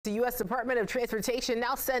The U.S. Department of Transportation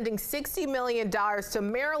now sending $60 million to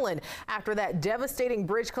Maryland after that devastating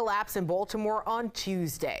bridge collapse in Baltimore on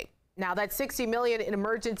Tuesday. Now, that $60 million in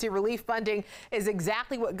emergency relief funding is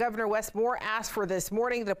exactly what Governor Wes Moore asked for this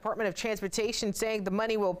morning. The Department of Transportation saying the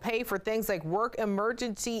money will pay for things like work,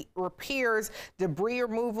 emergency repairs, debris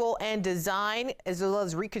removal and design, as well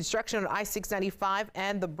as reconstruction on I-695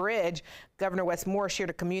 and the bridge. Governor Wes Moore shared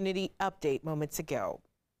a community update moments ago.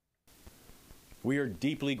 We are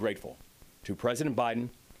deeply grateful to President Biden,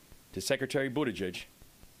 to Secretary Buttigieg,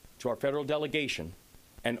 to our federal delegation,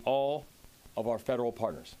 and all of our federal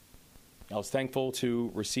partners. I was thankful to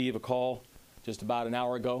receive a call just about an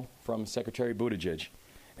hour ago from Secretary Buttigieg,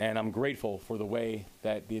 and I'm grateful for the way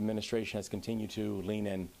that the administration has continued to lean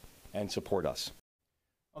in and support us.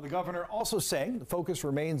 Well, the governor also saying the focus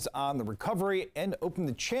remains on the recovery and opening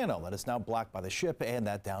the channel that is now blocked by the ship and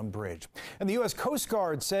that downed bridge. And the U.S. Coast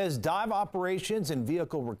Guard says dive operations and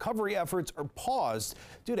vehicle recovery efforts are paused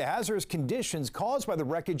due to hazardous conditions caused by the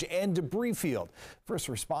wreckage and debris field. First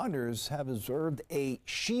responders have observed a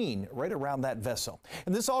sheen right around that vessel.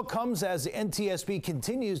 And this all comes as the NTSB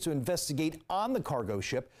continues to investigate on the cargo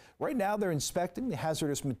ship. Right now, they're inspecting the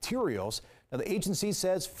hazardous materials. Now, the agency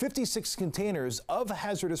says 56 containers of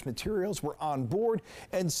hazardous materials were on board,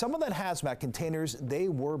 and some of that hazmat containers, they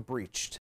were breached.